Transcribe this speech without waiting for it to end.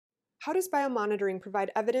How does biomonitoring provide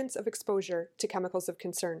evidence of exposure to chemicals of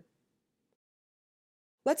concern?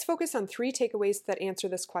 Let's focus on 3 takeaways that answer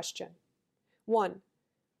this question. 1.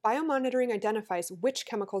 Biomonitoring identifies which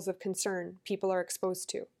chemicals of concern people are exposed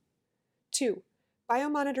to. 2.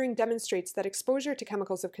 Biomonitoring demonstrates that exposure to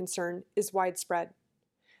chemicals of concern is widespread.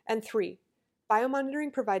 And 3.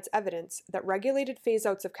 Biomonitoring provides evidence that regulated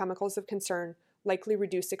phase-outs of chemicals of concern likely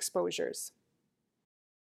reduce exposures.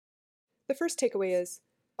 The first takeaway is,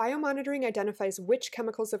 biomonitoring identifies which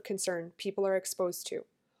chemicals of concern people are exposed to.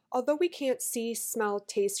 Although we can't see, smell,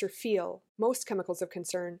 taste, or feel most chemicals of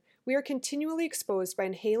concern, we are continually exposed by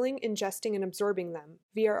inhaling, ingesting, and absorbing them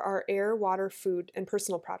via our air, water, food, and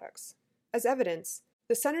personal products. As evidence,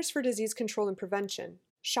 the Centers for Disease Control and Prevention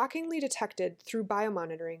shockingly detected through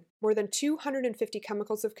biomonitoring more than 250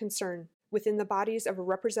 chemicals of concern within the bodies of a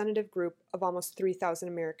representative group of almost 3,000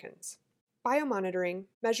 Americans. Biomonitoring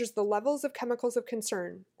measures the levels of chemicals of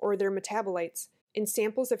concern, or their metabolites, in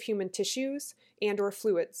samples of human tissues and/or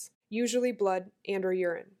fluids, usually blood and/or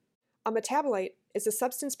urine. A metabolite is a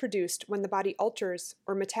substance produced when the body alters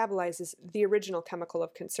or metabolizes the original chemical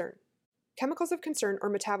of concern. Chemicals of concern or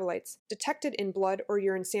metabolites detected in blood or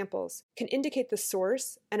urine samples can indicate the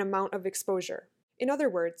source and amount of exposure. In other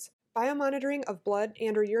words, biomonitoring of blood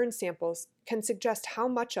and/or urine samples can suggest how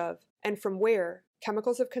much of and from where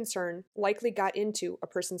chemicals of concern likely got into a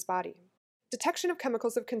person's body. Detection of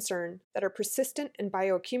chemicals of concern that are persistent and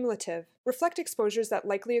bioaccumulative reflect exposures that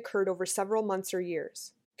likely occurred over several months or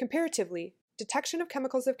years. Comparatively, detection of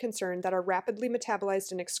chemicals of concern that are rapidly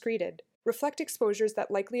metabolized and excreted reflect exposures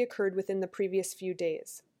that likely occurred within the previous few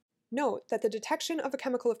days. Note that the detection of a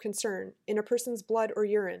chemical of concern in a person's blood or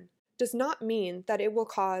urine does not mean that it will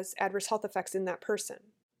cause adverse health effects in that person.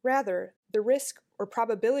 Rather, the risk or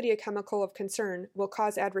probability a chemical of concern will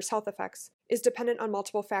cause adverse health effects is dependent on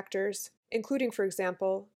multiple factors, including, for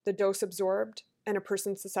example, the dose absorbed and a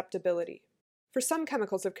person's susceptibility. For some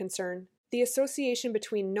chemicals of concern, the association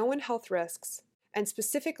between known health risks and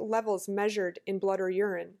specific levels measured in blood or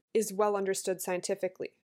urine is well understood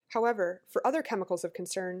scientifically. However, for other chemicals of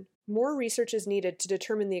concern, more research is needed to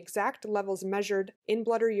determine the exact levels measured in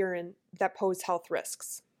blood or urine that pose health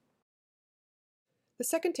risks. The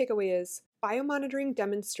second takeaway is, biomonitoring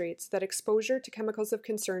demonstrates that exposure to chemicals of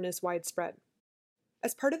concern is widespread.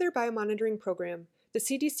 As part of their biomonitoring program, the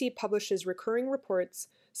CDC publishes recurring reports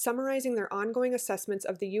summarizing their ongoing assessments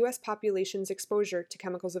of the U.S. population's exposure to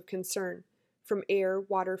chemicals of concern from air,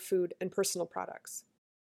 water, food, and personal products.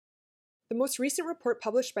 The most recent report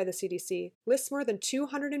published by the CDC lists more than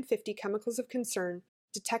 250 chemicals of concern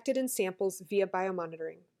detected in samples via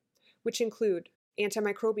biomonitoring, which include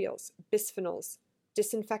antimicrobials, bisphenols,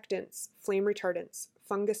 disinfectants, flame retardants,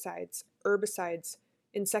 fungicides, herbicides,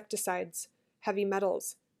 insecticides, heavy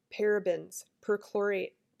metals, parabens,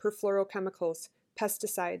 perchlorate, perfluorochemicals,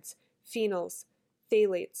 pesticides, phenols,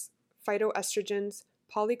 phthalates, phytoestrogens,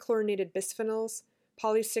 polychlorinated bisphenols,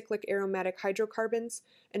 polycyclic aromatic hydrocarbons,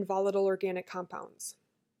 and volatile organic compounds.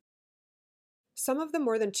 Some of the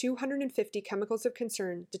more than 250 chemicals of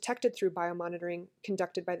concern detected through biomonitoring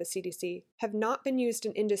conducted by the CDC have not been used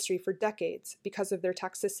in industry for decades because of their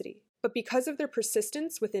toxicity, but because of their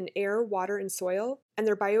persistence within air, water, and soil, and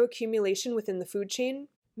their bioaccumulation within the food chain,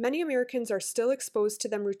 many Americans are still exposed to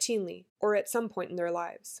them routinely or at some point in their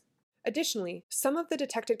lives. Additionally, some of the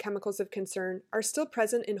detected chemicals of concern are still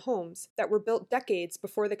present in homes that were built decades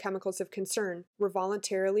before the chemicals of concern were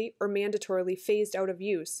voluntarily or mandatorily phased out of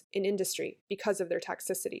use in industry because of their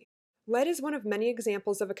toxicity. Lead is one of many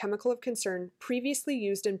examples of a chemical of concern previously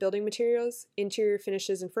used in building materials, interior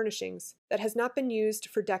finishes, and furnishings that has not been used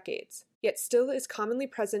for decades, yet still is commonly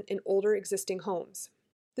present in older existing homes.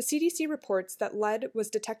 The CDC reports that lead was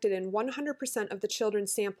detected in 100% of the children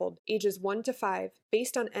sampled ages 1 to 5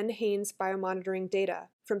 based on NHANES biomonitoring data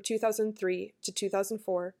from 2003 to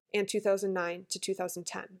 2004 and 2009 to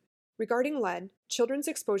 2010. Regarding lead, children's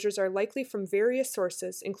exposures are likely from various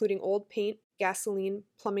sources including old paint, gasoline,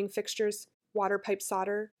 plumbing fixtures, water pipe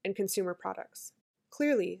solder, and consumer products.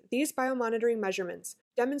 Clearly, these biomonitoring measurements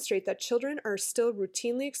demonstrate that children are still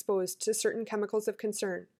routinely exposed to certain chemicals of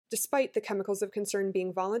concern, despite the chemicals of concern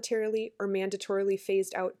being voluntarily or mandatorily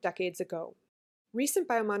phased out decades ago. Recent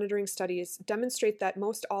biomonitoring studies demonstrate that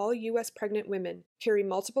most all U.S. pregnant women carry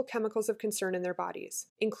multiple chemicals of concern in their bodies,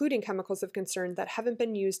 including chemicals of concern that haven't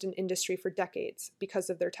been used in industry for decades because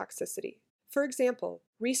of their toxicity. For example,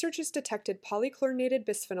 researchers detected polychlorinated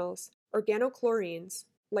bisphenols, organochlorines,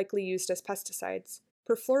 likely used as pesticides,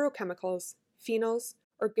 perfluorochemicals, phenols,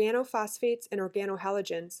 organophosphates, and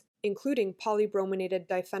organohalogens, including polybrominated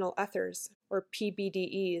diphenyl ethers, or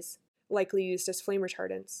PBDEs, likely used as flame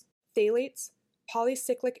retardants, phthalates,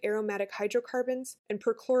 polycyclic aromatic hydrocarbons, and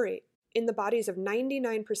perchlorate in the bodies of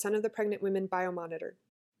 99% of the pregnant women biomonitored.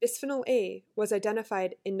 Bisphenol A was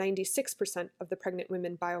identified in 96% of the pregnant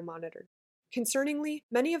women biomonitored. Concerningly,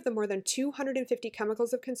 many of the more than 250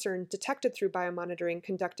 chemicals of concern detected through biomonitoring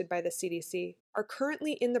conducted by the CDC are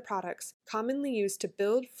currently in the products commonly used to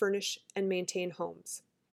build, furnish, and maintain homes.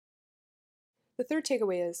 The third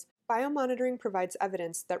takeaway is, biomonitoring provides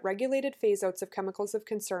evidence that regulated phase-outs of chemicals of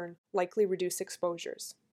concern likely reduce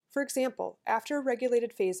exposures. For example, after a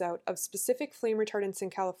regulated phase-out of specific flame retardants in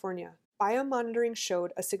California, biomonitoring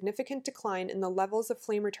showed a significant decline in the levels of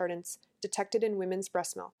flame retardants detected in women's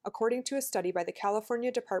breast milk, according to a study by the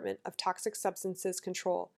California Department of Toxic Substances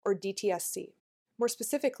Control, or DTSC. More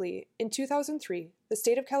specifically, in 2003, the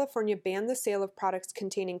state of California banned the sale of products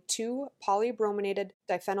containing 2-polybrominated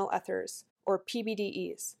diphenyl ethers, or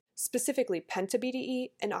PBDEs, specifically penta-BDE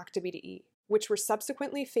and octa-BDE, which were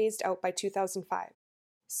subsequently phased out by 2005.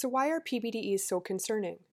 So why are PBDEs so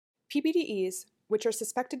concerning? PBDEs, which are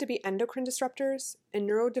suspected to be endocrine disruptors and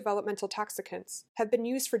neurodevelopmental toxicants, have been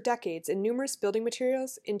used for decades in numerous building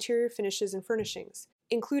materials, interior finishes, and furnishings,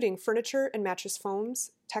 including furniture and mattress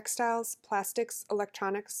foams, textiles, plastics,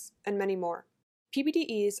 electronics, and many more.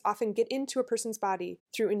 PBDEs often get into a person's body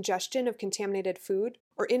through ingestion of contaminated food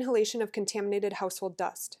or inhalation of contaminated household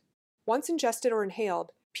dust. Once ingested or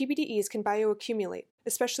inhaled, PBDEs can bioaccumulate,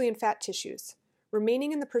 especially in fat tissues,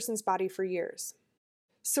 remaining in the person's body for years.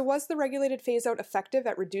 So was the regulated phase-out effective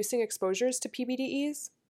at reducing exposures to PBDEs?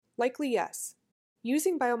 Likely yes.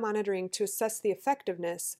 Using biomonitoring to assess the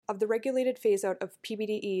effectiveness of the regulated phase-out of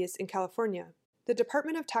PBDEs in California, the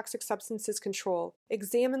Department of Toxic Substances Control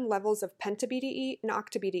examined levels of penta-BDE and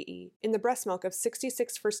octa-BDE in the breast milk of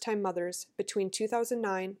 66 first-time mothers between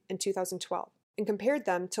 2009 and 2012, and compared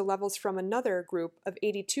them to levels from another group of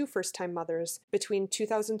 82 first-time mothers between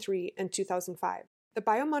 2003 and 2005. The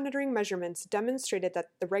biomonitoring measurements demonstrated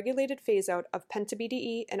that the regulated phase-out of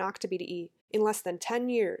penta-BDE and octa-BDE in less than 10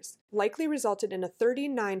 years likely resulted in a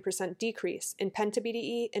 39% decrease in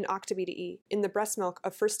penta-BDE and octa-BDE in the breast milk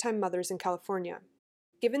of first-time mothers in California.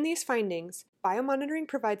 Given these findings, biomonitoring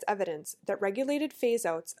provides evidence that regulated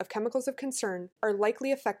phase-outs of chemicals of concern are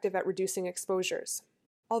likely effective at reducing exposures.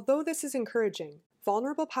 Although this is encouraging,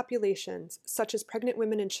 vulnerable populations, such as pregnant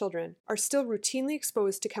women and children, are still routinely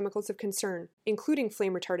exposed to chemicals of concern, including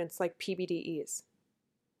flame retardants like PBDEs.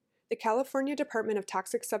 The California Department of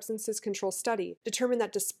Toxic Substances Control study determined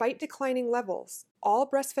that despite declining levels, all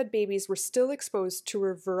breastfed babies were still exposed to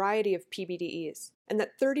a variety of PBDEs, and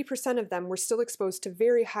that 30% of them were still exposed to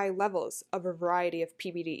very high levels of a variety of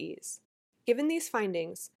PBDEs. Given these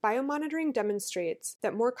findings, biomonitoring demonstrates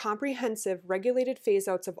that more comprehensive regulated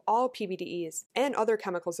phase-outs of all PBDEs and other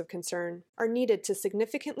chemicals of concern are needed to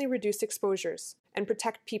significantly reduce exposures and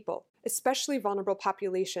protect people, especially vulnerable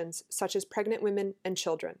populations such as pregnant women and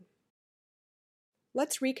children.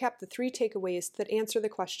 Let's recap the 3 takeaways that answer the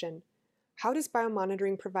question, how does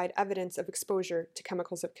biomonitoring provide evidence of exposure to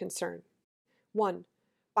chemicals of concern? 1.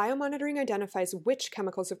 Biomonitoring identifies which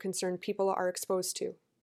chemicals of concern people are exposed to.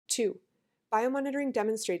 2. Biomonitoring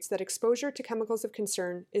demonstrates that exposure to chemicals of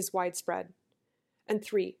concern is widespread. And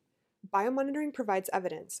 3. Biomonitoring provides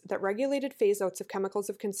evidence that regulated phase-outs of chemicals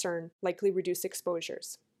of concern likely reduce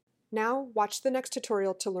exposures. Now, watch the next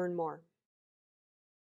tutorial to learn more.